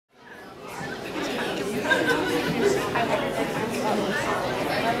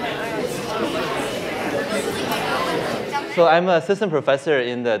So I'm an assistant professor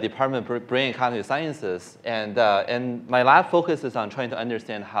in the Department of Brain and Cognitive Sciences, and my lab focuses on trying to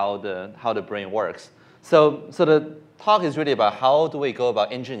understand how the brain works. So the talk is really about how do we go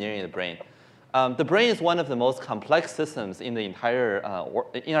about engineering the brain. The brain is one of the most complex systems in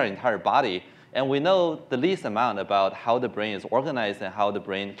our entire body, and we know the least amount about how the brain is organized and how the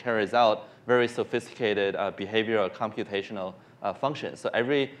brain carries out very sophisticated behavioral computational functions. So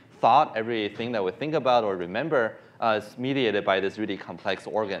every thought, everything that we think about or remember is mediated by this really complex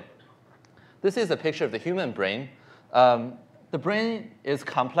organ. This is a picture of the human brain. The brain is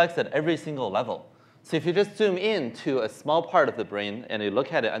complex at every single level. So if you just zoom in to a small part of the brain and you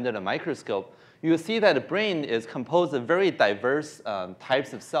look at it under the microscope, you will see that the brain is composed of very diverse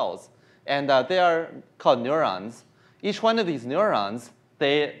types of cells. And they are called neurons. Each one of these neurons,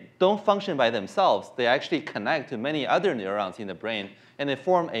 they don't function by themselves. They actually connect to many other neurons in the brain, and they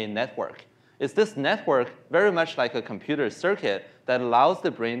form a network. It's this network, very much like a computer circuit, that allows the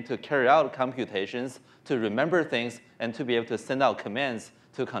brain to carry out computations, to remember things, and to be able to send out commands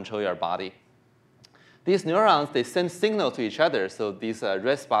to control your body. These neurons, they send signals to each other. So these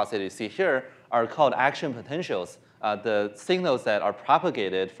red spots that you see here are called action potentials, the signals that are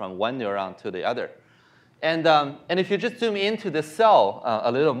propagated from one neuron to the other. And if you just zoom into the cell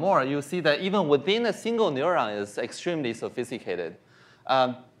a little more, you'll see that even within a single neuron is extremely sophisticated.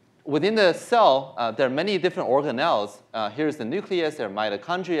 Within the cell, there are many different organelles. Here's the nucleus, there are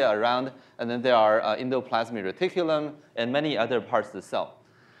mitochondria around, and then there are endoplasmic reticulum and many other parts of the cell.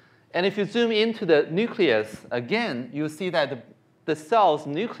 And if you zoom into the nucleus, again, you see that the cell's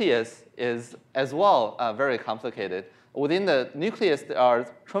nucleus is as well very complicated. Within the nucleus, there are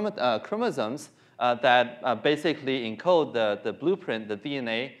chromosomes that basically encode the blueprint, the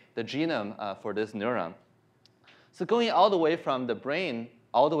DNA, the genome for this neuron. So going all the way from the brain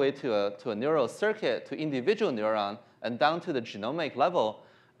all the way to a neural circuit, to individual neuron, and down to the genomic level,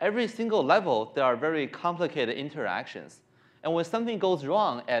 every single level, there are very complicated interactions. And when something goes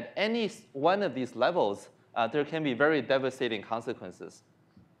wrong at any one of these levels, there can be very devastating consequences.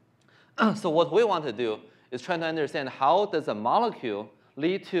 So what we want to do is try to understand how does a molecule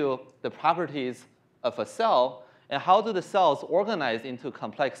lead to the properties of a cell, and how do the cells organize into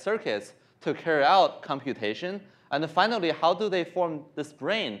complex circuits to carry out computation, and then finally, how do they form this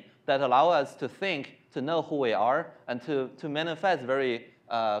brain that allow us to think, to know who we are, and to manifest very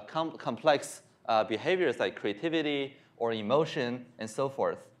complex behaviors like creativity or emotion and so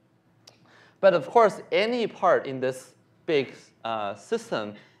forth. But of course, any part in this big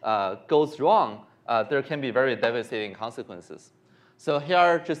system goes wrong, there can be very devastating consequences. So here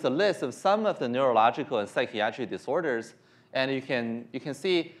are just a list of some of the neurological and psychiatric disorders. And you can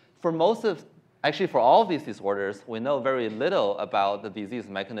see for actually for all of these disorders, we know very little about the disease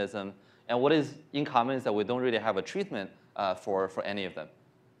mechanism. And what is in common is that we don't really have a treatment for any of them.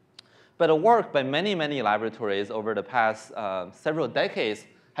 But a work by many, many laboratories over the past several decades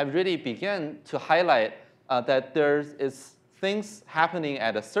have really begun to highlight that there is things happening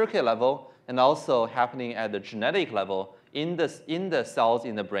at a circuit level and also happening at the genetic level in the cells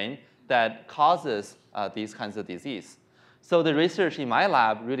in the brain that causes these kinds of disease. So the research in my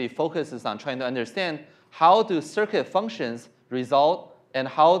lab really focuses on trying to understand how do circuit functions result and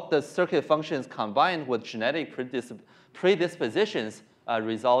how the circuit functions combined with genetic predispositions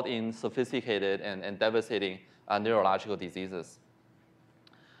result in sophisticated and devastating neurological diseases.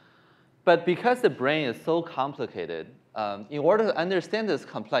 But because the brain is so complicated, in order to understand this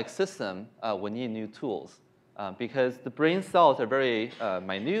complex system, we need new tools. Because the brain cells are very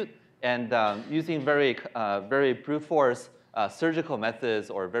minute, and using very brute force surgical methods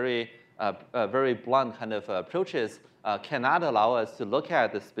or very blunt kind of approaches cannot allow us to look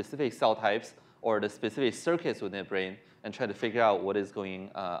at the specific cell types or the specific circuits within the brain and try to figure out what is going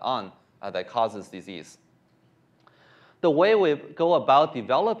on that causes disease. The way we go about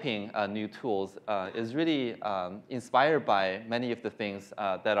developing new tools is really inspired by many of the things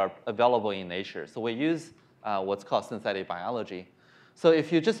that are available in nature. So we use what's called synthetic biology. So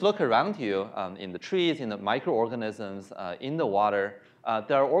if you just look around you in the trees, in the microorganisms, in the water,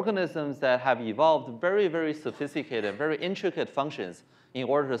 there are organisms that have evolved very, very sophisticated, very intricate functions in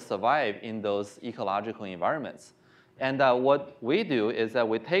order to survive in those ecological environments. And what we do is that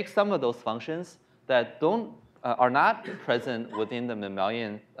we take some of those functions that are not present within the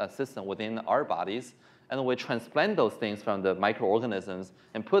mammalian system, within our bodies, and we transplant those things from the microorganisms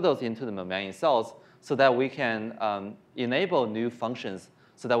and put those into the mammalian cells so that we can enable new functions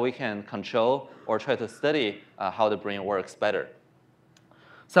so that we can control or try to study how the brain works better.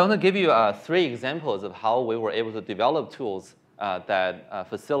 So I want to give you 3 examples of how we were able to develop tools that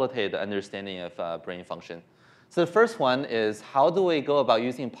facilitate the understanding of brain function. So the first one is, how do we go about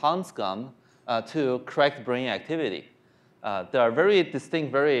using pond scum to correct brain activity? There are very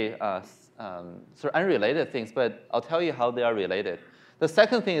distinct, very sort of unrelated things, but I'll tell you how they are related. The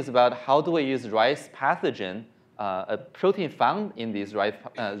second thing is about how do we use rice pathogen, a protein found in these rice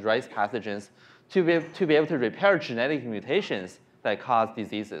pathogens, to be able to repair genetic mutations that cause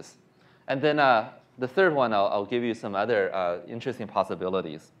diseases. And then the third one, I'll give you some other interesting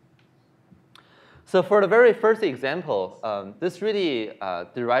possibilities. So for the very first example, this really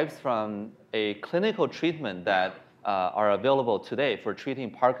derives from a clinical treatment that are available today for treating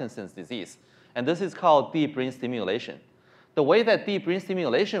Parkinson's disease. And this is called deep brain stimulation. The way that deep brain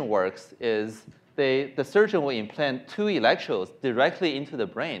stimulation works is the surgeon will implant 2 electrodes directly into the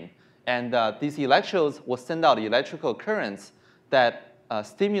brain. And these electrodes will send out electrical currents that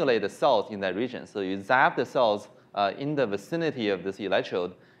stimulate the cells in that region. So you zap the cells in the vicinity of this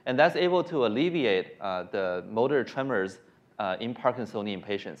electrode, and that's able to alleviate the motor tremors in Parkinsonian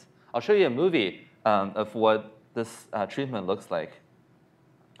patients. I'll show you a movie of what this treatment looks like.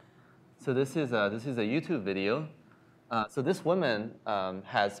 So this is a YouTube video. So this woman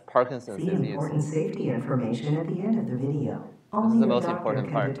has Parkinson's disease. See important safety information at the end of the video. This is the most important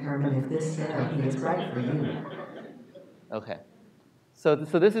part. Determine if this therapy is right for you. Okay. So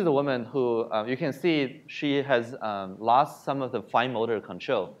this is a woman who, you can see she has lost some of the fine motor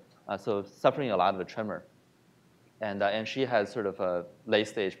control, so suffering a lot of the tremor. And she has sort of a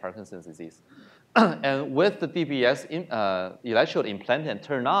late-stage Parkinson's disease. And with the DBS electrode implanted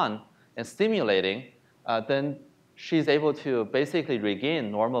turned on and stimulating, then she's able to basically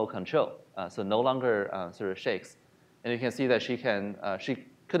regain normal control, so no longer sort of shakes. And you can see that she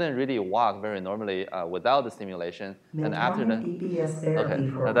couldn't really walk very normally without the stimulation. And after the DBS therapy okay,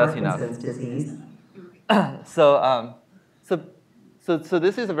 for now that's Parkinson's enough. disease. So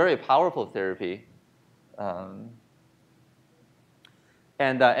this is a very powerful therapy, and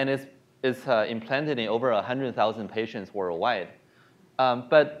it's implanted in over 100,000 patients worldwide.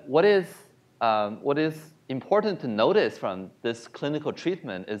 But what is important to notice from this clinical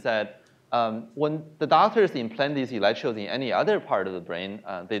treatment is that when the doctors implant these electrodes in any other part of the brain,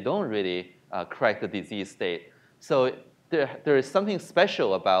 they don't really correct the disease state. So there is something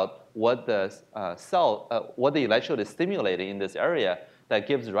special about what the what the electrode is stimulating in this area that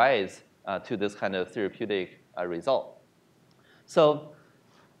gives rise to this kind of therapeutic result. So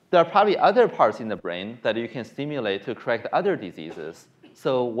there are probably other parts in the brain that you can stimulate to correct other diseases.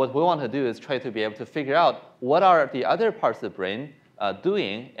 So what we want to do is try to be able to figure out what are the other parts of the brain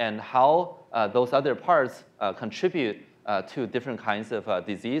doing and how those other parts contribute to different kinds of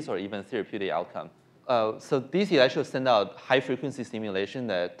disease or even therapeutic outcome. So these electrodes send out high-frequency stimulation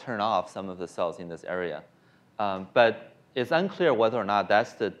that turn off some of the cells in this area. But it's unclear whether or not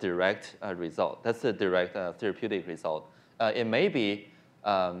that's the direct result. That's the direct therapeutic result. It may be.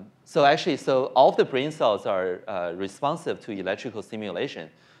 So all of the brain cells are responsive to electrical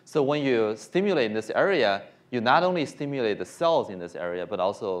stimulation. So when you stimulate in this area, you not only stimulate the cells in this area, but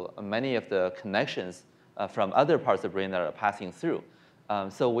also many of the connections from other parts of the brain that are passing through.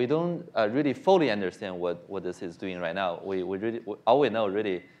 So we don't really fully understand what this is doing right now. All we know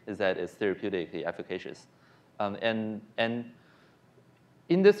really is that it's therapeutically efficacious. And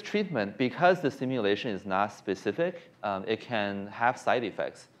in this treatment, because the stimulation is not specific, it can have side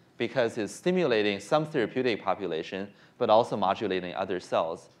effects because it's stimulating some therapeutic population, but also modulating other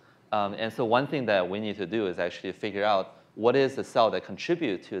cells. And so one thing that we need to do is actually figure out what is the cell that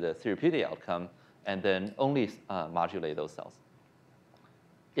contributes to the therapeutic outcome, and then only modulate those cells.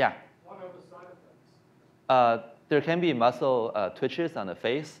 Yeah? What are the side effects? There can be muscle twitches on the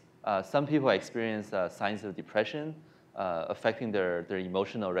face. Some people experience signs of depression affecting their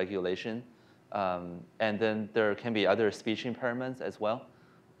emotional regulation. And then there can be other speech impairments as well.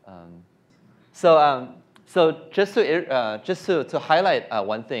 So just to highlight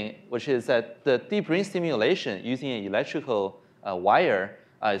one thing, which is that the deep brain stimulation using an electrical wire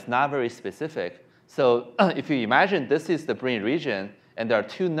is not very specific. So if you imagine this is the brain region, and there are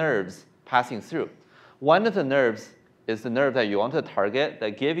 2 nerves passing through. One of the nerves is the nerve that you want to target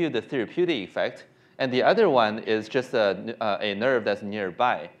that give you the therapeutic effect, and the other one is just a nerve that's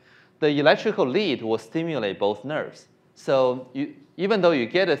nearby. The electrical lead will stimulate both nerves. So even though you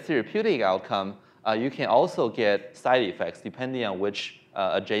get a therapeutic outcome, you can also get side effects depending on which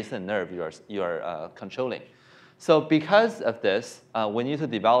adjacent nerve you are controlling. So because of this, we need to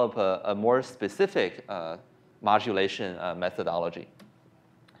develop a more specific modulation methodology.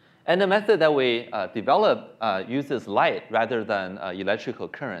 And the method that we develop uses light rather than electrical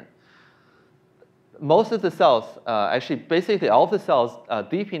current. Most of the cells, actually basically all of the cells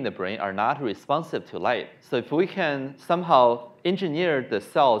deep in the brain are not responsive to light. So if we can somehow engineer the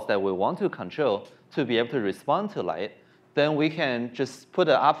cells that we want to control to be able to respond to light, then we can just put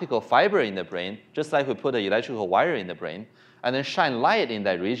an optical fiber in the brain, just like we put an electrical wire in the brain, and then shine light in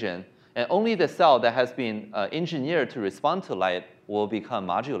that region. And only the cell that has been engineered to respond to light will become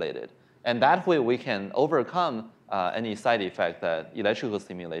modulated. And that way we can overcome any side effect that electrical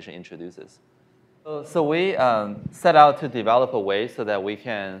stimulation introduces. So we set out to develop a way so that we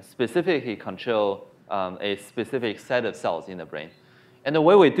can specifically control a specific set of cells in the brain. And the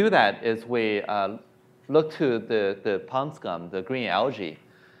way we do that is we look to the pond scum, the green algae.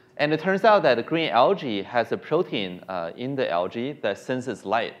 And it turns out that the green algae has a protein in the algae that senses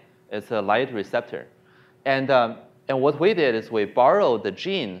light. It's a light receptor. And what we did is we borrowed the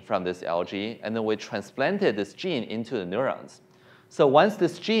gene from this algae, and then we transplanted this gene into the neurons. So once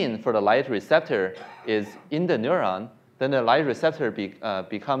this gene for the light receptor is in the neuron, then the light receptor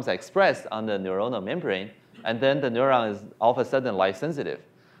becomes expressed on the neuronal membrane, and then the neuron is all of a sudden light sensitive.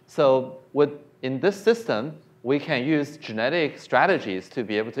 So in this system, we can use genetic strategies to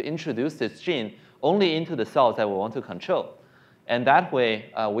be able to introduce this gene only into the cells that we want to control. And that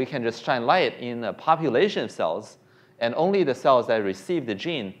way, we can just shine light in a population of cells, and only the cells that receive the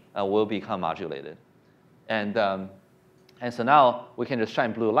gene will become modulated. And so now we can just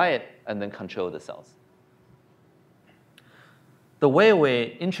shine blue light and then control the cells. The way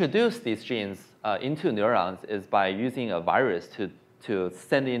we introduce these genes into neurons is by using a virus to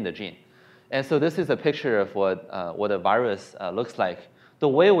send in the gene. And so this is a picture of what a virus looks like. The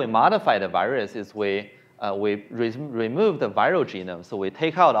way we modify the virus is we remove the viral genome. So we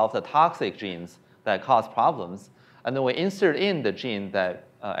take out all the toxic genes that cause problems, and then we insert in the gene that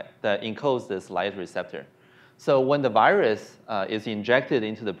encodes this light receptor. So when the virus is injected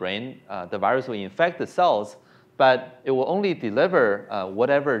into the brain, the virus will infect the cells, but it will only deliver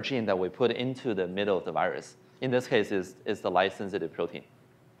whatever gene that we put into the middle of the virus. In this case, is the light-sensitive protein.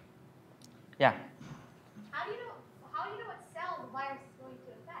 Yeah? How do you know what cell the virus is going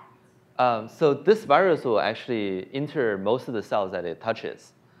to affect? So this virus will actually enter most of the cells that it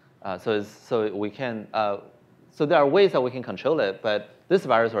touches. So there are ways that we can control it, but this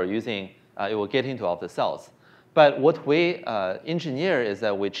virus we're using, it will get into all the cells. But what we engineer is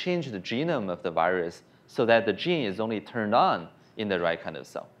that we change the genome of the virus so that the gene is only turned on in the right kind of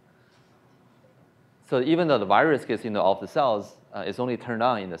cell. So even though the virus gets into all of the cells, it's only turned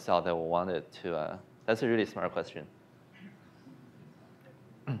on in the cell that we want it to. That's a really smart question.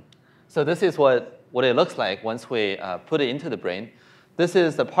 So this is what it looks like once we put it into the brain. This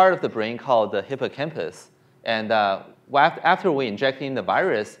is the part of the brain called the hippocampus. And after we inject in the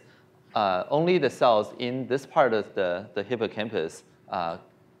virus, only the cells in this part of the hippocampus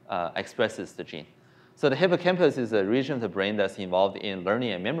expresses the gene. So the hippocampus is a region of the brain that's involved in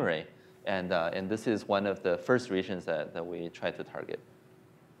learning and memory. And this is one of the first regions that we try to target.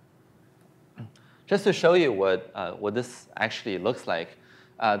 Just to show you what this actually looks like,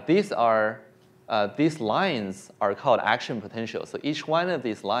 these lines are called action potentials. So each one of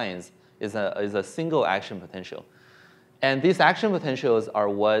these lines is a single action potential. And these action potentials are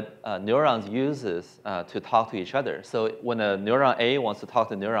what neurons uses to talk to each other. So when a neuron A wants to talk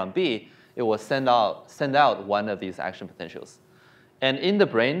to neuron B, it will send out one of these action potentials. And in the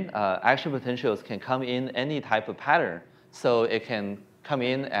brain, action potentials can come in any type of pattern. So it can come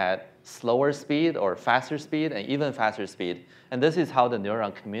in at slower speed or faster speed and even faster speed. And this is how the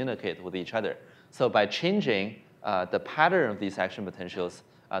neuron communicate with each other. So by changing the pattern of these action potentials,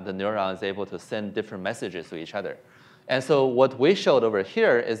 the neuron is able to send different messages to each other. And so what we showed over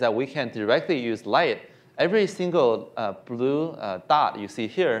here is that we can directly use light. Every single blue dot you see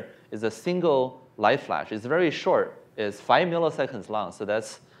here is a single light flash. It's very short. It's 5 milliseconds long. So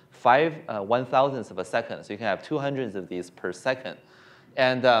that's 5 1,000ths of a second. So you can have 200 of these per second.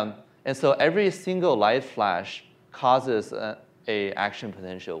 And so every single light flash causes a action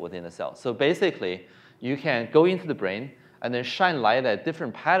potential within the cell. So basically, you can go into the brain and then shine light at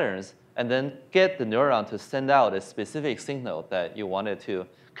different patterns and then get the neuron to send out a specific signal that you wanted to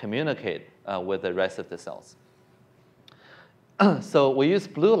communicate with the rest of the cells. So we use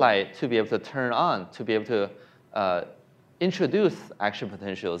blue light to be able to turn on, to be able to introduce action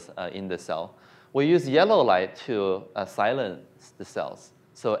potentials in the cell. We use yellow light to silence the cells.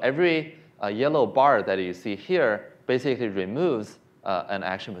 So every yellow bar that you see here basically removes an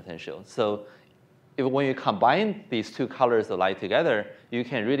action potential. So when you combine these two colors of light together, you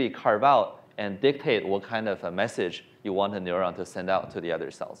can really carve out and dictate what kind of a message you want the neuron to send out to the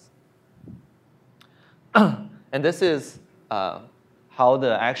other cells. And this is how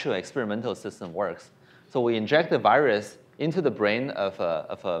the actual experimental system works. So we inject the virus into the brain of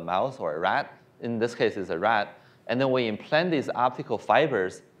a mouse or a rat. In this case, it's a rat. And then we implant these optical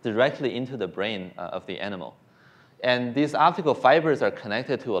fibers directly into the brain of the animal. And these optical fibers are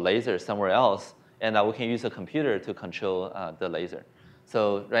connected to a laser somewhere else, and we can use a computer to control the laser.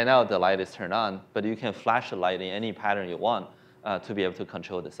 So right now, the light is turned on, but you can flash the light in any pattern you want to be able to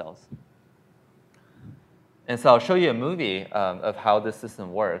control the cells. And so I'll show you a movie of how this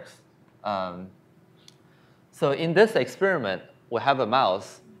system works. So in this experiment, we have a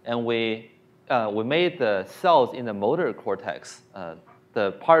mouse, and we made the cells in the motor cortex,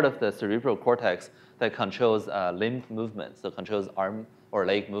 the part of the cerebral cortex that controls limb movement, so controls arm or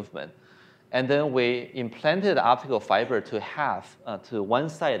leg movement. And then we implanted optical fiber to one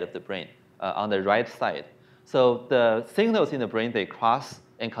side of the brain, on the right side. So the signals in the brain, they cross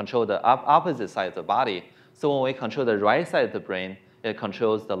and control the opposite side of the body. So when we control the right side of the brain, it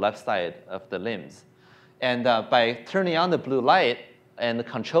controls the left side of the limbs. And by turning on the blue light and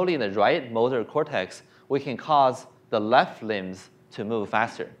controlling the right motor cortex, we can cause the left limbs to move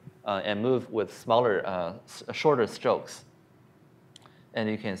faster and move with smaller, shorter strokes. And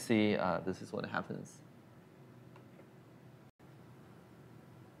you can see this is what happens.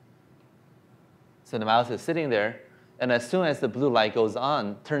 So the mouse is sitting there, and as soon as the blue light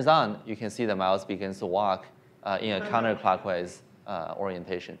turns on, you can see the mouse begins to walk in a counterclockwise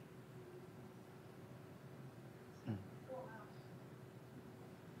orientation.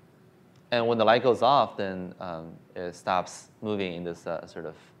 And when the light goes off, then it stops moving in this sort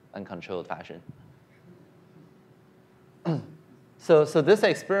of uncontrolled fashion. So this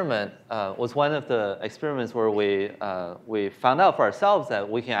experiment was one of the experiments where we found out for ourselves that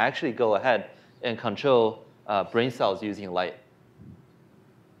we can actually go ahead and control brain cells using light.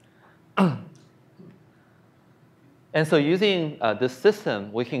 And so using this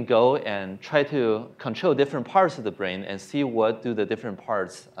system, we can go and try to control different parts of the brain and see what do the different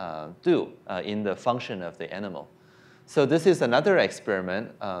parts do in the function of the animal. So this is another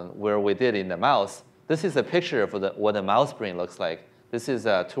experiment where we did in the mouse. This is a picture of what a mouse brain looks like. This is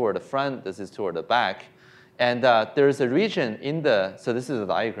toward the front. This is toward the back. And there's a region so this is a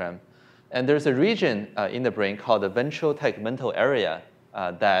diagram. And there's a region in the brain called the ventral tegmental area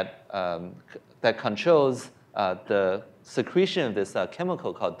that controls the secretion of this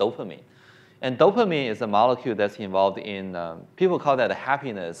chemical called dopamine. And dopamine is a molecule that's involved in, people call that a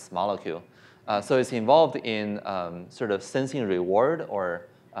happiness molecule. So it's involved in sort of sensing reward or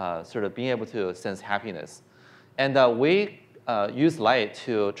sort of being able to sense happiness. And we use light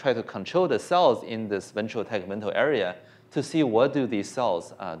to try to control the cells in this ventral tegmental area to see what do these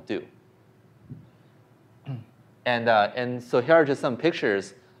cells do. And so here are just some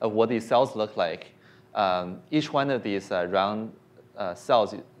pictures of what these cells look like. Each one of these round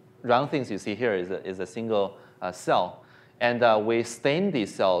cells, round things you see here is a single cell. And we stain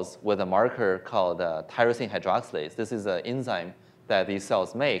these cells with a marker called tyrosine hydroxylase. This is an enzyme that these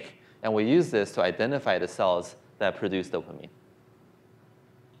cells make. And we use this to identify the cells that produce dopamine.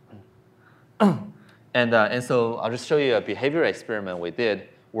 And so I'll just show you a behavioral experiment we did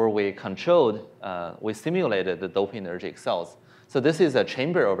where we simulated the dopaminergic cells. So this is a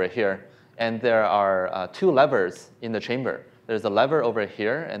chamber over here. And there are two levers in the chamber. There's a lever over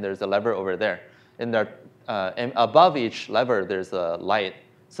here, and there's a lever over there. And above each lever, there's a light.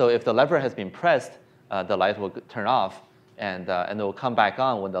 So if the lever has been pressed, the light will turn off, and it will come back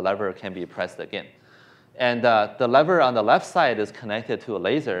on when the lever can be pressed again. And the lever on the left side is connected to a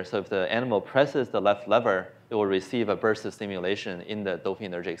laser. So if the animal presses the left lever, it will receive a burst of stimulation in the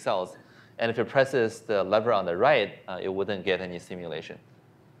dopaminergic cells. And if it presses the lever on the right, it wouldn't get any stimulation.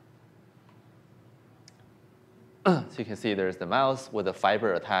 So you can see there's the mouse with a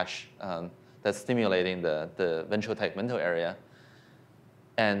fiber attached that's stimulating the ventral tegmental area.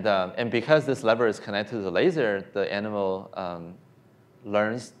 And because this lever is connected to the laser, the animal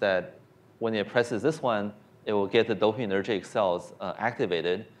learns that when it presses this one, it will get the dopaminergic cells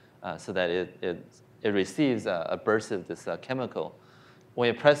activated so that it receives a burst of this chemical. When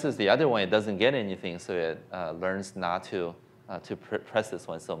it presses the other one, it doesn't get anything, so it learns not to press this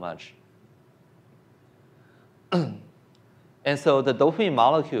one so much. And so the dopamine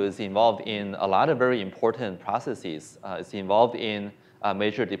molecule is involved in a lot of very important processes. It's involved in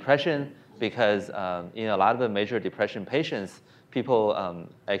major depression because in a lot of the major depression patients, people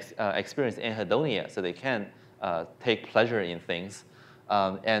experience anhedonia, so they can't take pleasure in things.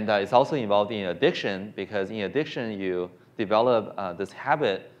 And it's also involved in addiction because in addiction, you develop this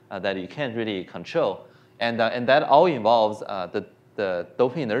habit that you can't really control. And that all involves the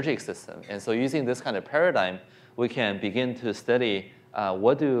dopaminergic system. And so using this kind of paradigm, we can begin to study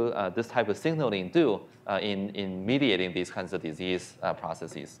what do this type of signaling do in mediating these kinds of disease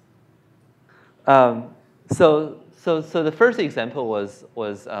processes. So the first example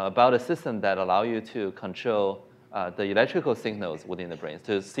was about a system that allow you to control the electrical signals within the brain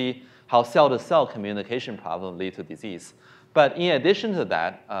to see how cell-to-cell communication problems lead to disease. But in addition to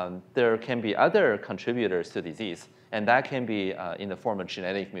that, there can be other contributors to disease, and that can be in the form of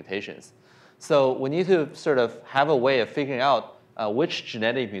genetic mutations. So we need to sort of have a way of figuring out which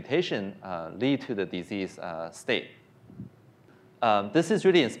genetic mutation lead to the disease state. This is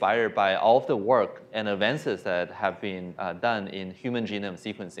really inspired by all of the work and advances that have been done in human genome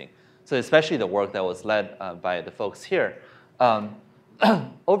sequencing. So especially the work that was led by the folks here.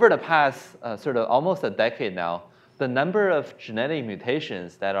 Over the past sort of almost a decade now, the number of genetic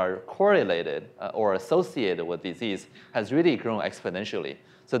mutations that are correlated or associated with disease has really grown exponentially.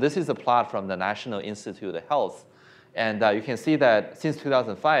 So this is a plot from the National Institute of Health. And you can see that since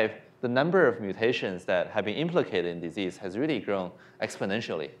 2005, the number of mutations that have been implicated in disease has really grown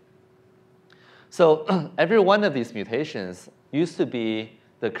exponentially. So every one of these mutations used to be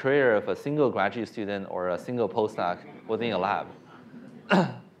the career of a single graduate student or a single postdoc within a lab.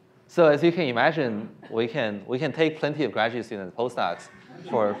 So as you can imagine, we can take plenty of graduate students, postdocs,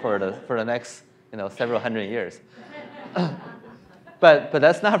 for the next several hundred years. But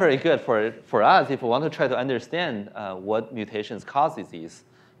that's not very good for us if we want to try to understand what mutations cause disease,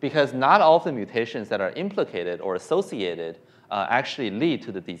 because not all of the mutations that are implicated or associated actually lead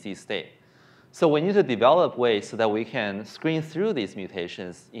to the disease state. So we need to develop ways so that we can screen through these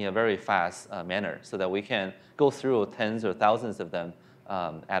mutations in a very fast manner, so that we can go through tens or thousands of them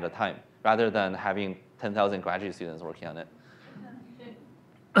at a time, rather than having 10,000 graduate students working on it.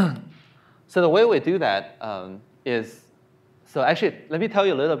 So the way we do that is, so actually, let me tell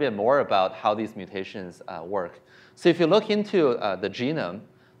you a little bit more about how these mutations work. So if you look into the genome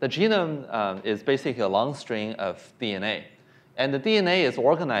is basically a long string of DNA. And the DNA is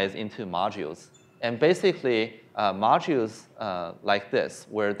organized into modules. And basically, modules like this,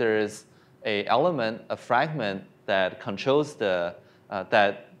 where there is an element, a fragment that controls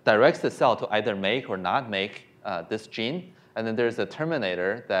that directs the cell to either make or not make this gene. And then there's a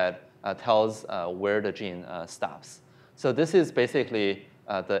terminator that tells where the gene stops. So this is basically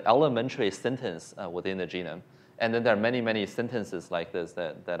the elementary sentence within the genome. And then there are many, many sentences like this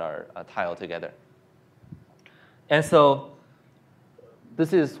that are tiled together. And so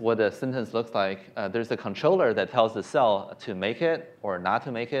this is what the sentence looks like. There's a controller that tells the cell to make it or not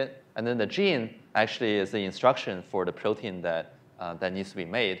to make it. And then the gene actually is the instruction for the protein that needs to be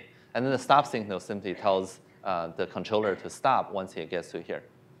made. And then the stop signal simply tells the controller to stop once it gets to here.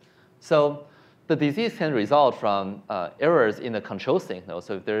 So the disease can result from errors in the control signal.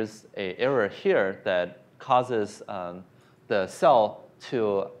 So if there's an error here that causes the cell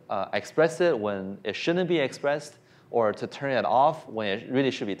to express it when it shouldn't be expressed, or to turn it off when it really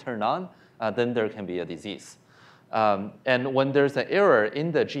should be turned on, then there can be a disease. And when there's an error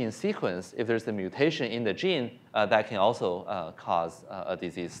in the gene sequence, if there's a mutation in the gene, that can also cause a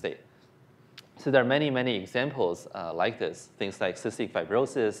disease state. So there are many, many examples like this, things like cystic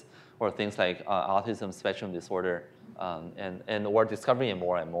fibrosis, or things like autism spectrum disorder, and we're discovering it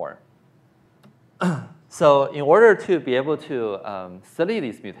more and more. So in order to be able to study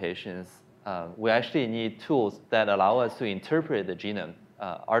these mutations, we actually need tools that allow us to interpret the genome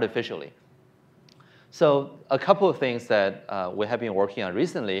artificially. So a couple of things that we have been working on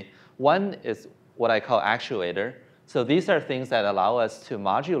recently. One is what I call actuator. So these are things that allow us to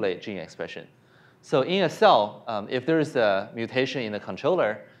modulate gene expression. So in a cell, if there is a mutation in the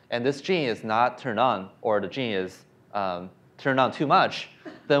controller, and this gene is not turned on, or the gene is turned on too much,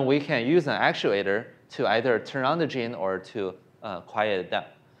 then we can use an actuator to either turn on the gene or to quiet it down.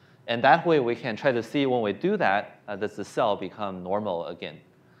 And that way, we can try to see when we do that, does the cell become normal again?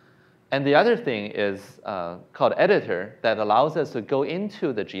 And the other thing is called editor that allows us to go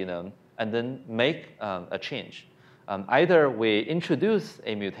into the genome and then make a change. Either we introduce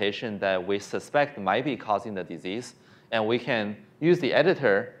a mutation that we suspect might be causing the disease, and we can use the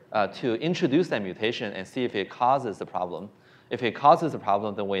editor to introduce that mutation and see if it causes the problem. If it causes a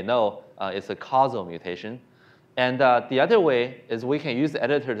problem, then we know it's a causal mutation. And the other way is we can use the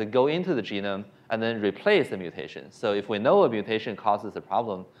editor to go into the genome and then replace the mutation. So if we know a mutation causes a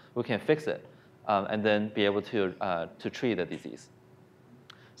problem, we can fix it and then be able to treat the disease.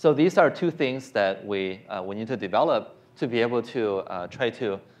 So these are two things that we need to develop to be able to try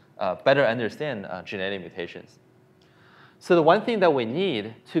to better understand genetic mutations. So the one thing that we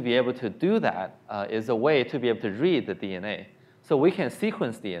need to be able to do that is a way to be able to read the DNA. So we can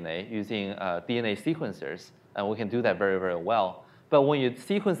sequence DNA using DNA sequencers, and we can do that very, very well. But when you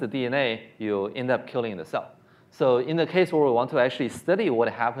sequence the DNA, you end up killing the cell. So in the case where we want to actually study what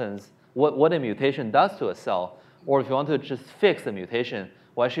happens, what a mutation does to a cell, or if you want to just fix the mutation,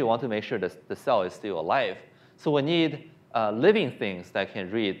 we actually want to make sure that the cell is still alive. So we need living things that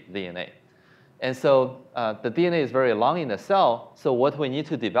can read DNA. And so the DNA is very long in the cell, so what we need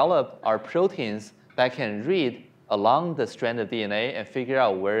to develop are proteins that can read along the strand of DNA and figure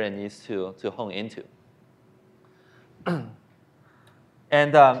out where it needs to hone into.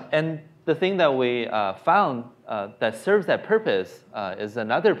 And the thing that we found that serves that purpose is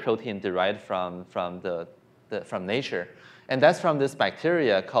another protein derived from nature. And that's from this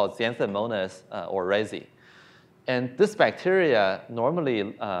bacteria called Xanthomonas oryzae. And this bacteria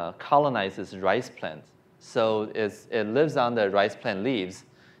normally colonizes rice plants. So it lives on the rice plant leaves.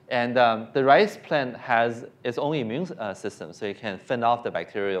 And the rice plant has its own immune system, so it can fend off the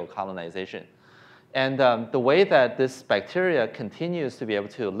bacterial colonization. And the way that this bacteria continues to be able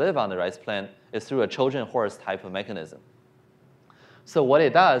to live on the rice plant is through a Trojan horse type of mechanism. So what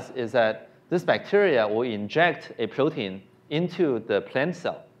it does is that this bacteria will inject a protein into the plant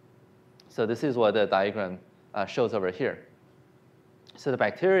cell. So this is what the diagram shows over here. So the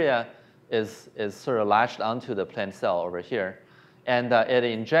bacteria is sort of latched onto the plant cell over here. And it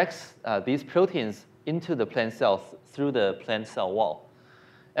injects these proteins into the plant cell through the plant cell wall.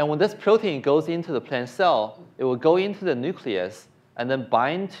 And when this protein goes into the plant cell, it will go into the nucleus and then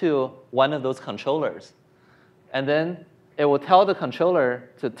bind to one of those controllers. And then it will tell the controller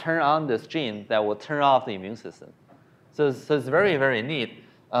to turn on this gene that will turn off the immune system. So it's very, very neat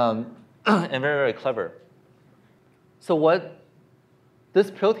and very, very clever. So what this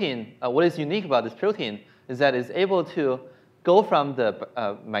protein, what is unique about this protein is that it's able to go from the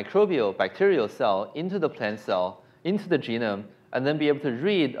microbial bacterial cell into the plant cell, into the genome, and then be able to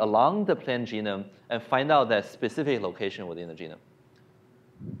read along the plant genome and find out that specific location within the genome.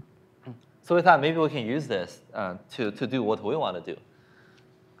 So we thought maybe we can use this to do what we want to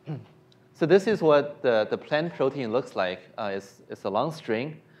do. So this is what the plant protein looks like. It's a long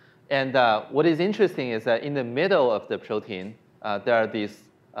string. And what is interesting is that in the middle of the protein, there are these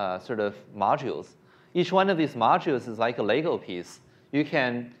sort of modules. Each one of these modules is like a Lego piece. You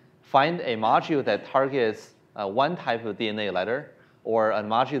can find a module that targets one type of DNA letter, or a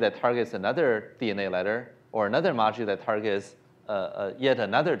module that targets another DNA letter, or another module that targets yet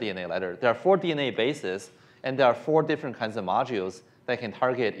another DNA letter. There are 4 DNA bases, and there are 4 different kinds of modules that can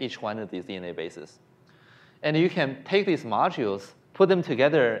target each one of these DNA bases. And you can take these modules, put them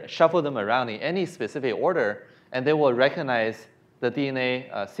together, shuffle them around in any specific order, and they will recognize the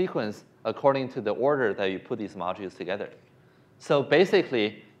DNA sequence according to the order that you put these modules together. So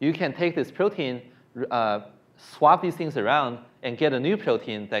basically, you can take this protein, swap these things around, and get a new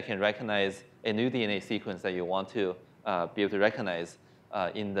protein that can recognize a new DNA sequence that you want to be able to recognize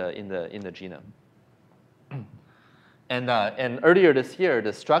in the genome. And earlier this year,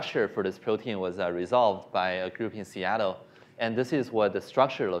 the structure for this protein was resolved by a group in Seattle. And this is what the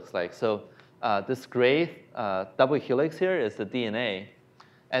structure looks like. So this gray double helix here is the DNA.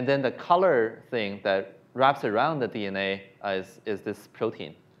 And then the color thing that wraps around the DNA is this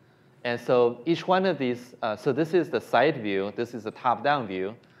protein. And so each one of these, so this is the side view. This is the top-down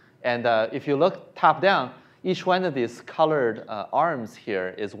view. And if you look top-down, each one of these colored arms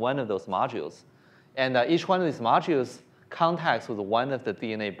here is one of those modules. And each one of these modules contacts with one of the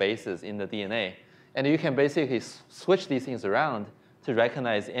DNA bases in the DNA. And you can basically switch these things around to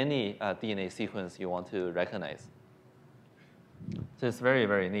recognize any DNA sequence you want to recognize. So it's very,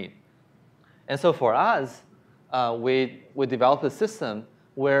 very neat. And so for us, we developed a system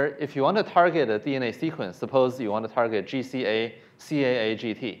where if you want to target a DNA sequence, suppose you want to target GCA, CAA,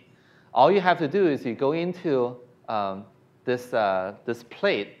 GT, all you have to do is you go into this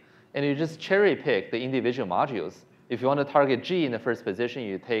plate, and you just cherry pick the individual modules. If you want to target G in the first position,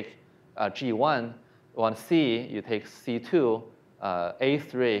 you take G1. You want C, you take C2,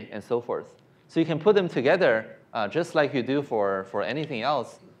 A3, and so forth. So you can put them together just like you do for anything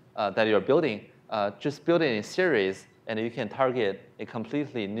else that you're building. Just build it in series, and you can target a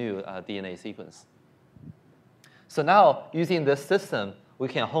completely new DNA sequence. So now, using this system, we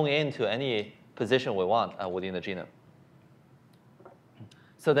can hone into any position we want within the genome.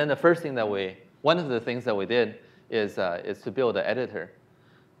 So then the first thing that one of the things that we did is to build an editor.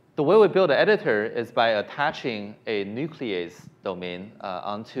 The way we build an editor is by attaching a nuclease domain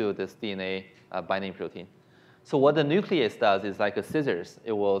onto this DNA binding protein. So what the nuclease does is like a scissors.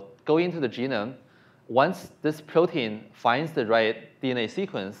 It will go into the genome, once this protein finds the right DNA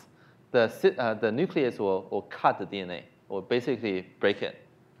sequence, the nucleus will cut the DNA, will basically break it.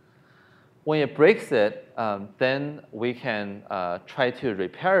 When it breaks it, then we can try to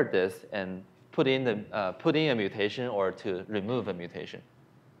repair this and put in a mutation or to remove a mutation.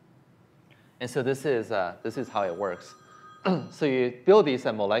 And so this is how it works. So you build these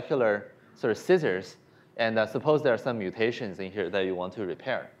molecular sort of scissors, and suppose there are some mutations in here that you want to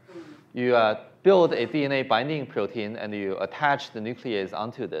repair. You build a DNA binding protein, and you attach the nuclease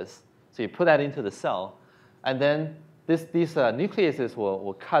onto this. So you put that into the cell, and then these nucleases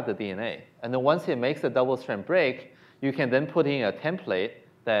will cut the DNA. And then once it makes a double-strand break, you can then put in a template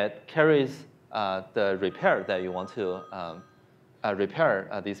that carries the repair that you want to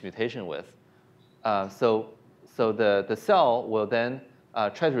repair these mutations with. So the cell will then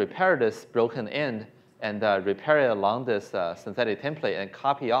try to repair this broken end and repair it along this synthetic template and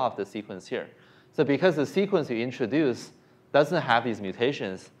copy off the sequence here. So because the sequence you introduce doesn't have these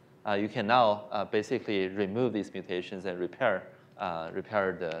mutations, you can now basically remove these mutations and repair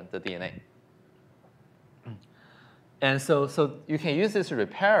the DNA. And so you can use this to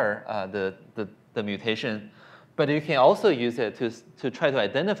repair the mutation, but you can also use it to try to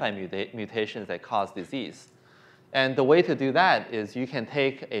identify mutations that cause disease. And the way to do that is you can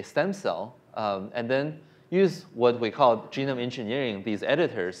take a stem cell and then use what we call genome engineering, these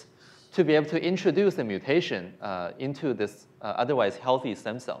editors, to be able to introduce a mutation into this otherwise healthy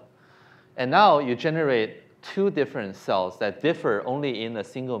stem cell. And now you generate two different cells that differ only in a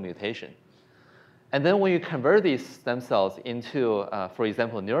single mutation. And then when you convert these stem cells into, for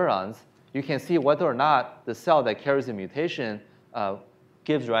example, neurons, you can see whether or not the cell that carries a mutation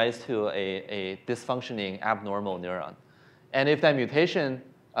gives rise to a dysfunctioning abnormal neuron. And if that mutation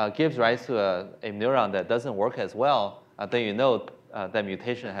gives rise to a neuron that doesn't work as well, then you know that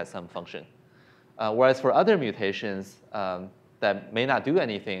mutation has some function. Whereas for other mutations that may not do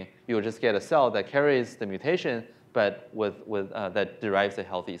anything, you will just get a cell that carries the mutation, but that derives a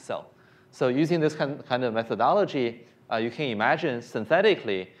healthy cell. So using this kind of methodology, you can imagine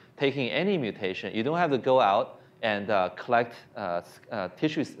synthetically taking any mutation. You don't have to go out and collect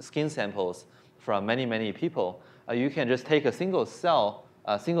skin samples from many, many people. You can just take a single cell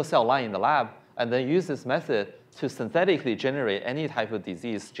line in the lab and then use this method to synthetically generate any type of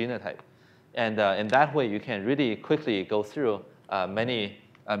disease genotype. And in that way, you can really quickly go through many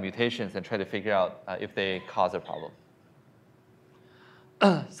mutations and try to figure out if they cause a problem.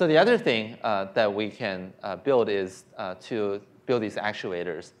 So the other thing that we can build is to build these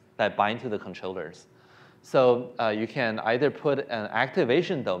actuators that bind to the controllers. So you can either put an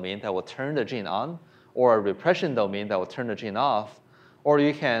activation domain that will turn the gene on, or a repression domain that will turn the gene off, or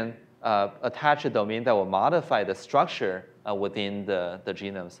you can attach a domain that will modify the structure within the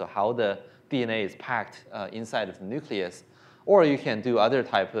genome, so how the DNA is packed inside of the nucleus. Or you can do other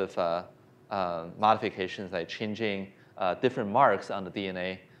type of modifications like changing different marks on the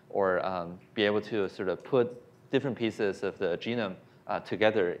DNA, or be able to sort of put different pieces of the genome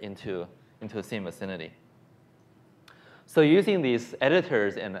together into the same vicinity. So using these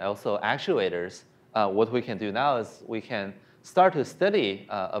editors and also actuators, what we can do now is we can start to study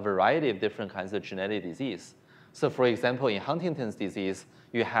a variety of different kinds of genetic disease. So for example, in Huntington's disease,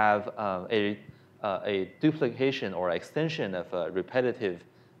 you have a duplication or extension of a repetitive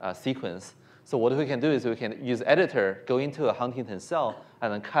sequence. So what we can do is we can use editor, go into a Huntington cell,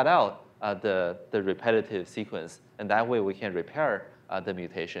 and then cut out the repetitive sequence. And that way we can repair the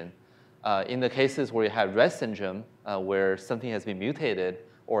mutation. In the cases where you have Rett syndrome, where something has been mutated,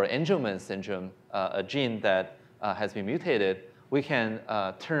 or Angelman syndrome, a gene that has been mutated, we can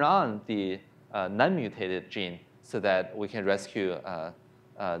turn on the non-mutated gene so that we can rescue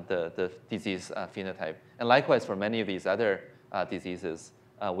the disease phenotype. And likewise, for many of these other diseases,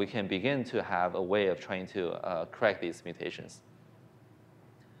 we can begin to have a way of trying to correct these mutations.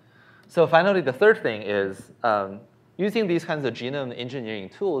 So finally, the third thing is using these kinds of genome engineering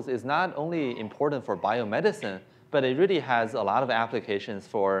tools is not only important for biomedicine, but it really has a lot of applications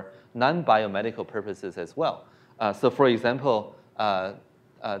for non-biomedical purposes as well. So for example,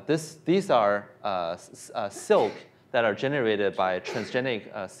 these are silk that are generated by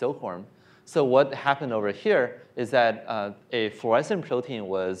transgenic silkworm. So what happened over here is that a fluorescent protein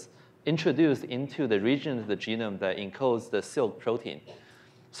was introduced into the region of the genome that encodes the silk protein.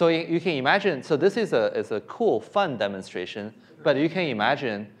 So you can imagine, so this is a cool, fun demonstration, but you can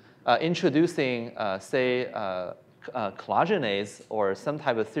imagine introducing, say, collagenase or some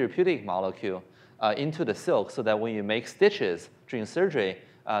type of therapeutic molecule into the silk so that when you make stitches during surgery,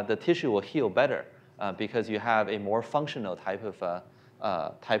 the tissue will heal better because you have a more functional type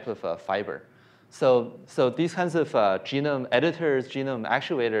of fiber. So these kinds of genome editors, genome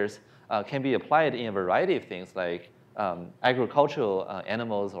actuators can be applied in a variety of things like agricultural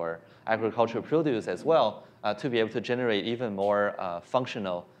animals or agricultural produce as well to be able to generate even more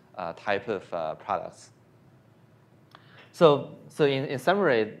functional type of products. So in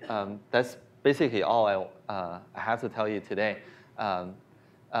summary, that's basically all I have to tell you today.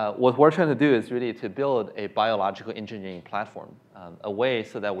 What we're trying to do is really to build a biological engineering platform, a way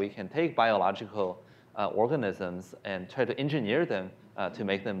so that we can take biological organisms and try to engineer them to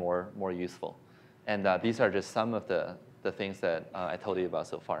make them more useful. And these are just some of the things that I told you about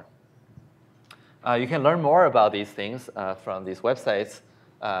so far. You can learn more about these things from these websites.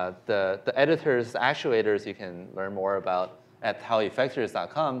 The editors, actuators, you can learn more about at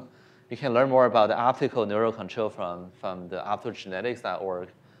howeffectors.com. You can learn more about the optical neural control from the optogenetics.org.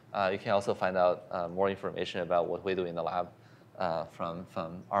 You can also find out more information about what we do in the lab from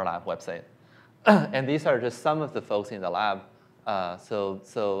our lab website. And these are just some of the folks in the lab.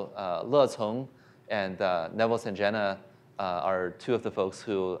 Le Cong and Neville Sanjana are two of the folks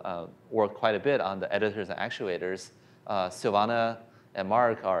who work quite a bit on the editors and actuators. Silvana and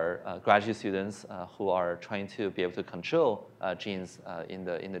Mark are graduate students who are trying to be able to control genes in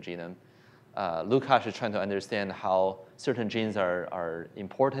the genome. Lukasz is trying to understand how certain genes are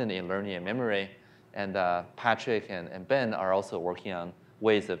important in learning and memory. And Patrick and Ben are also working on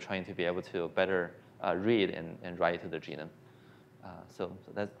ways of trying to be able to better read and write to the genome. So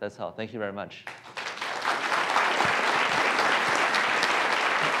that's all. Thank you very much.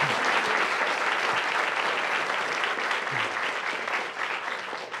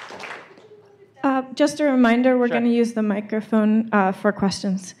 Just a reminder, we're Sure. going to use the microphone for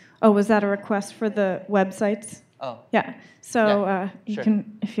questions. Oh, was that a request for the websites? Oh. Yeah. So Yeah, you sure.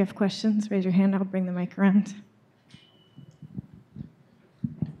 can, if you have questions, raise your hand. I'll bring the mic around.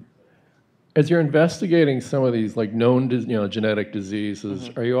 As you're investigating some of these like known genetic diseases,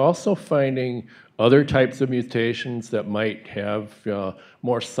 are you also finding other types of mutations that might have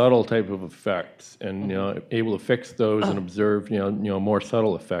more subtle type of effects, and able to fix those and observe more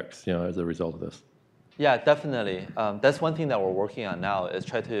subtle effects as a result of this? Yeah, definitely. That's one thing that we're working on now is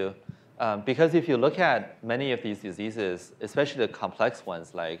try to, because if you look at many of these diseases, especially the complex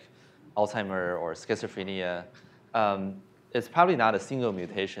ones like Alzheimer or schizophrenia, it's probably not a single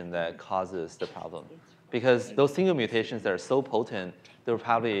mutation that causes the problem. Because those single mutations that are so potent, they'll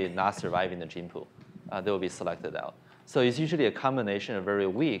probably not survive in the gene pool. They will be selected out. So it's usually a combination of very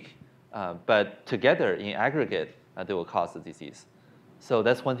weak, but together in aggregate, they will cause the disease. So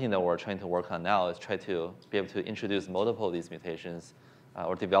that's one thing that we're trying to work on now is try to be able to introduce multiple of these mutations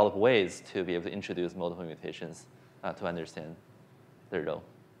or develop ways to be able to introduce multiple mutations to understand their role.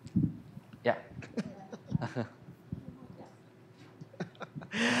 Yeah.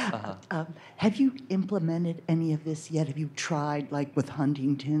 Have you implemented any of this yet? Have you tried, like with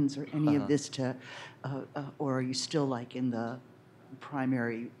Huntington's or any of this to, or are you still like in the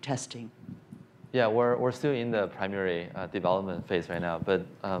primary testing? Yeah, we're still in the primary development phase right now, but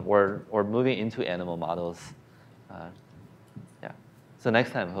we're moving into animal models. Yeah. So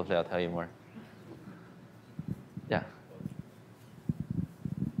next time, hopefully, I'll tell you more. Yeah.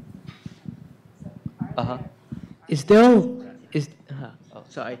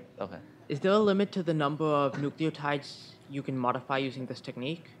 Sorry. Okay. Is there a limit to the number of nucleotides you can modify using this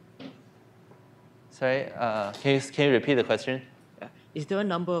technique? Sorry. Can you repeat the question? Yeah. Is there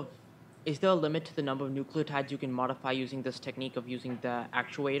a limit to the number of nucleotides you can modify using this technique of using the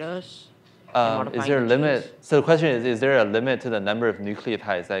actuators? Is there a limit? So the question is there a limit to the number of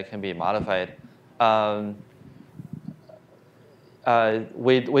nucleotides that can be modified?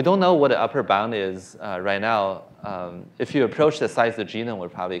 We don't know what the upper bound is right now. If you approach the size of the genome, we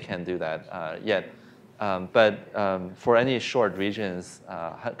probably can't do that yet. But for any short regions,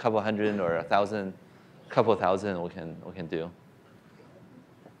 a couple hundred or 1,000, couple thousand, we can do.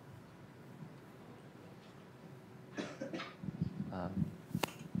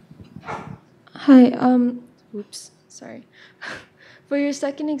 Hi, oops, sorry. For your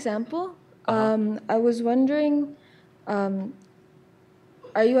second example, I was wondering,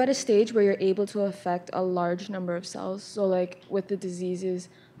 are you at a stage where you're able to affect a large number of cells? So like with the diseases,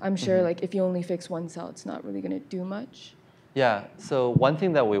 I'm sure like if you only fix one cell, it's not really gonna do much. Yeah, so one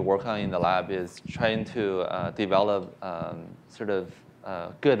thing that we work on in the lab is trying to develop sort of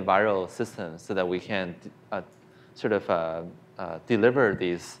good viral systems so that we can sort of deliver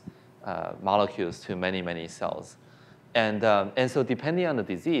these molecules to many, many cells. And so depending on the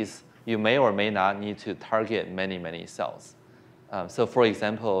disease, you may or may not need to target many, many cells. So for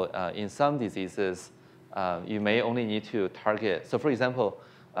example, in some diseases, you may only need to target. So for example,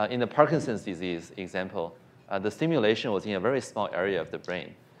 In the Parkinson's disease example, the stimulation was in a very small area of the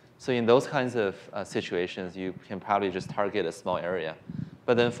brain. So in those kinds of situations, you can probably just target a small area.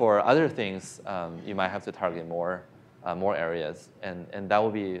 But then for other things, you might have to target more areas, and that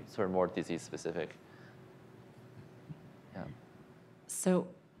will be sort of more disease specific. Yeah. So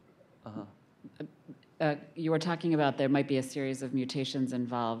you were talking about there might be a series of mutations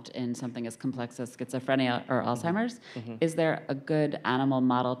involved in something as complex as schizophrenia or Alzheimer's. Is there a good animal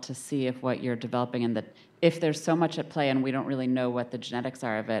model to see if what you're developing and that if there's so much at play and we don't really know what the genetics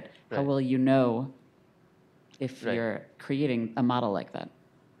are of it, how will you know if you're creating a model like that?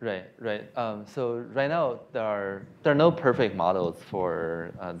 Right. So right now there are no perfect models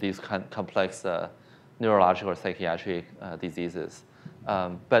for these complex neurological or psychiatric diseases.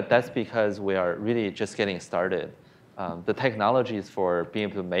 But that's because we are really just getting started. The technologies for being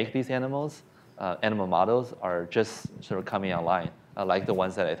able to make these animal models are just sort of coming online, like the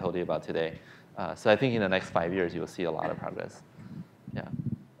ones that I told you about today. So I think in the next 5 years, you'll see a lot of progress. Yeah,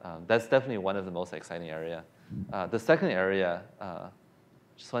 that's definitely one of the most exciting area. The second area,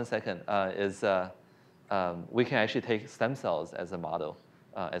 just 1 second, is we can actually take stem cells as a model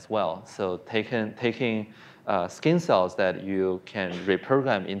as well. So taking skin cells that you can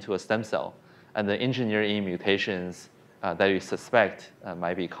reprogram into a stem cell and then engineer in mutations that you suspect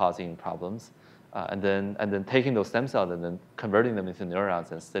might be causing problems, and then taking those stem cells and then converting them into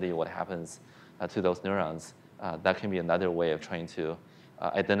neurons and study what happens to those neurons. That can be another way of trying to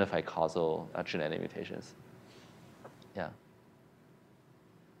identify causal genetic mutations. Yeah.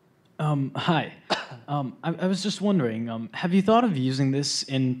 Hi. I was just wondering, have you thought of using this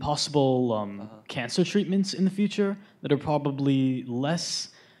in possible cancer treatments in the future that are probably less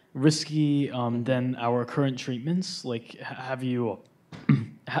risky than our current treatments? Like, have you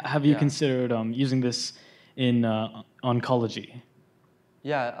considered using this in oncology?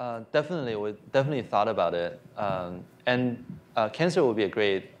 Yeah, definitely. We definitely thought about it. And cancer would be a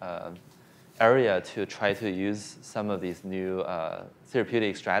great area to try to use some of these new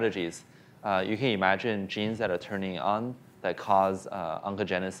therapeutic strategies. You can imagine genes that are turning on that cause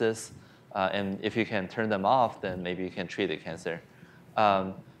oncogenesis. And if you can turn them off, then maybe you can treat the cancer.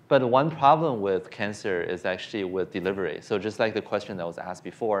 But one problem with cancer is actually with delivery. So just like the question that was asked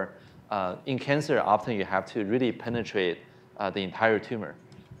before, in cancer, often you have to really penetrate the entire tumor.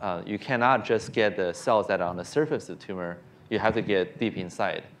 You cannot just get the cells that are on the surface of the tumor. You have to get deep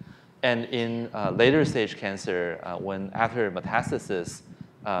inside. And in later stage cancer, when after metastasis,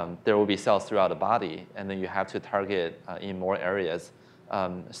 there will be cells throughout the body, and then you have to target in more areas.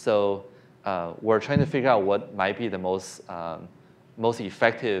 So we're trying to figure out what might be the most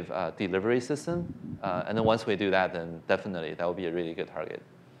effective delivery system. And then once we do that, then definitely that will be a really good target.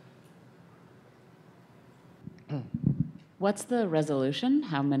 What's the resolution?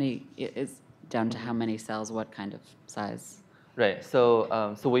 How many is down to how many cells? What kind of size? Right.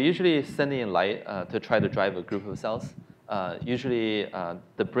 So we usually send in light to try to drive a group of cells. Usually,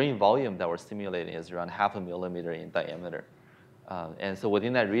 the brain volume that we're stimulating is around 0.5 millimeter in diameter. And so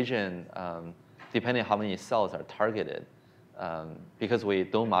within that region, depending on how many cells are targeted, because we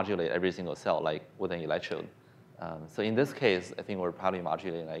don't modulate every single cell like with an electrode. So in this case, I think we're probably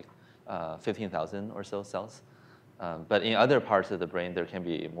modulating like 15,000 or so cells. But in other parts of the brain, there can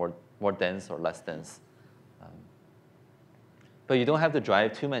be more dense or less dense. But you don't have to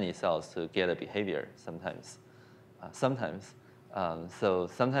drive too many cells to get a behavior sometimes. So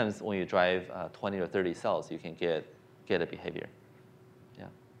sometimes when you drive 20 or 30 cells, you can get a behavior. Yeah.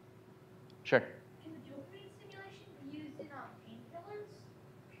 Sure. Can the dopamine stimulation be used in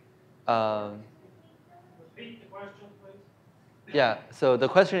painkillers? Repeat the question, please. Yeah. So the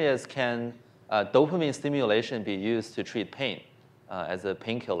question is, can dopamine stimulation be used to treat pain as a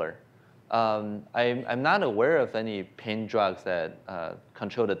painkiller? I'm not aware of any pain drugs that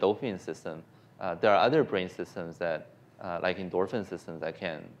control the dopamine system. There are other brain systems that, like endorphin systems, that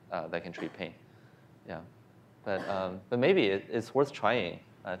can treat pain. Yeah, but maybe it's worth trying.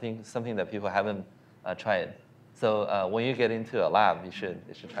 I think something that people haven't tried. So when you get into a lab, you should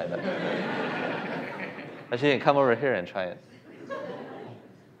try that. Actually, you can come over here and try it.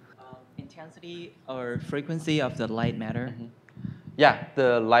 Intensity or frequency of the light matter? Mm-hmm. Yeah,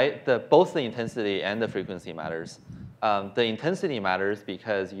 both the intensity and the frequency matters. The intensity matters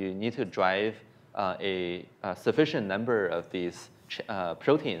because you need to drive a sufficient number of these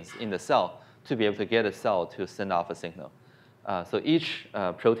proteins in the cell to be able to get a cell to send off a signal. So each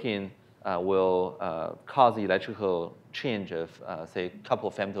protein will cause the electrical change of, say, a couple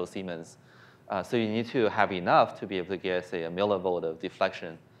of femtosiemens. So you need to have enough to be able to get, say, a millivolt of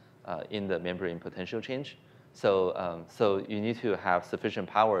deflection in the membrane potential change. So you need to have sufficient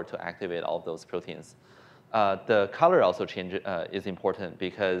power to activate all of those proteins. The color also is important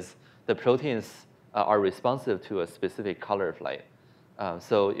because the proteins are responsive to a specific color of light.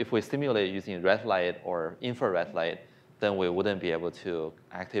 So if we stimulate using red light or infrared light, then we wouldn't be able to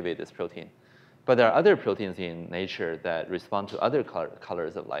activate this protein. But there are other proteins in nature that respond to other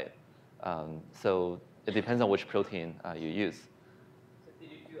colors of light. So it depends on which protein you use. So did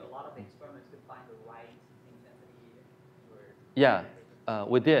you do a lot of experiments to find the right intensity? Yeah,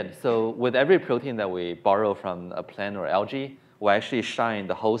 we did. So with every protein that we borrow from a plant or algae, we actually shine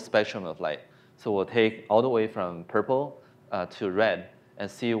the whole spectrum of light. So we'll take all the way from purple to red and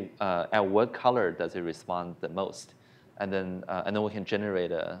see at what color does it respond the most. And then we can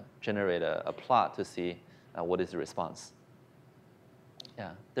generate a plot to see what is the response.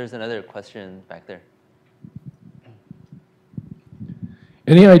 Yeah, there's another question back there.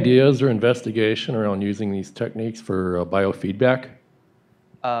 Any ideas or investigation around using these techniques for biofeedback?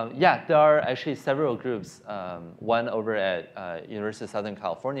 Yeah, there are actually several groups. One over at University of Southern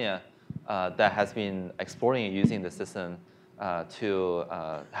California that has been exploring using the system to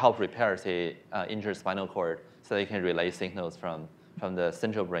help repair, say, injured spinal cord, so they can relay signals from the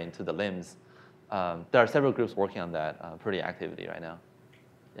central brain to the limbs. There are several groups working on that pretty actively right now.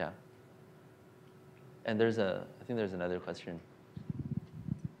 Yeah. And I think there's another question.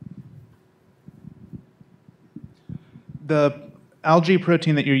 The algae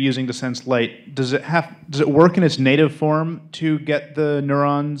protein that you're using to sense light, does it work in its native form to get the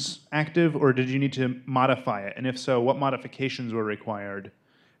neurons active, or did you need to modify it? And if so, what modifications were required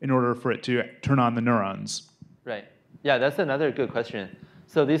in order for it to turn on the neurons? Right. Yeah, that's another good question.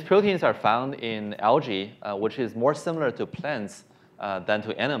 So these proteins are found in algae, which is more similar to plants than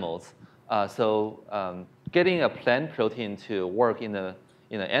to animals. So getting a plant protein to work in an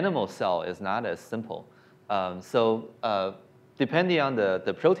animal cell is not as simple. Depending on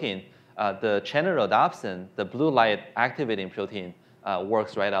the protein, the channelrhodopsin, the blue light activating protein,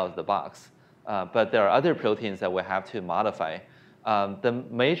 works right out of the box. But there are other proteins that we have to modify. The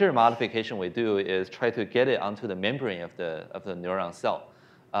major modification we do is try to get it onto the membrane of the neuron cell.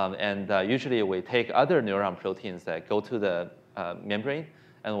 Usually we take other neuron proteins that go to the membrane,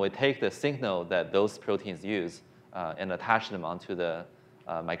 and we take the signal that those proteins use and attach them onto the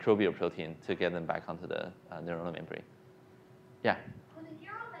microbial protein to get them back onto the neuronal membrane. Yeah? When the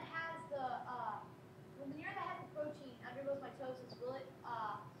neuron that has the protein undergoes mitosis, will it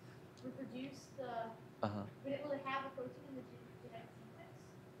reproduce will it have the protein in the genetic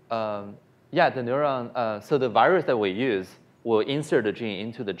sequence? Yeah, the neuron, so the virus that we use will insert the gene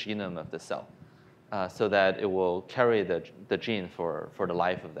into the genome of the cell so that it will carry the gene for the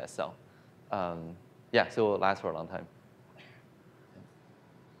life of that cell. Yeah, so it will last for a long time.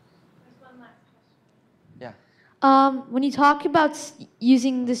 Yeah. When you talk about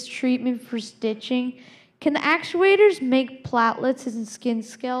using this treatment for stitching, can the actuators make platelets and skin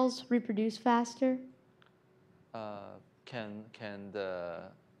cells reproduce faster? Can the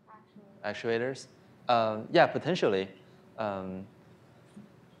actuators? Yeah, potentially.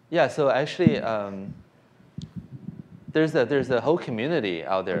 Yeah, so actually, there's a whole community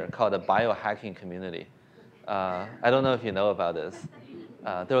out there called the biohacking community. I don't know if you know about this.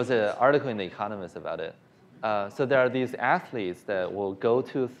 There was an article in The Economist about it. So there are these athletes that will go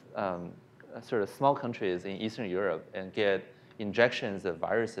to sort of small countries in Eastern Europe and get injections of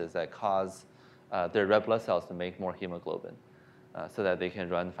viruses that cause their red blood cells to make more hemoglobin so that they can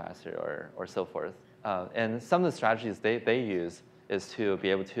run faster or so forth. And some of the strategies they use is to be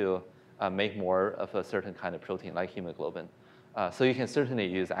able to make more of a certain kind of protein like hemoglobin. So you can certainly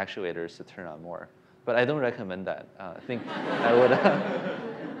use actuators to turn on more. But I don't recommend that. I think I would.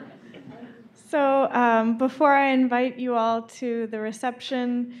 So before I invite you all to the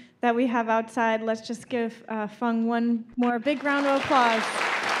reception that we have outside, let's just give Feng one more big round of applause.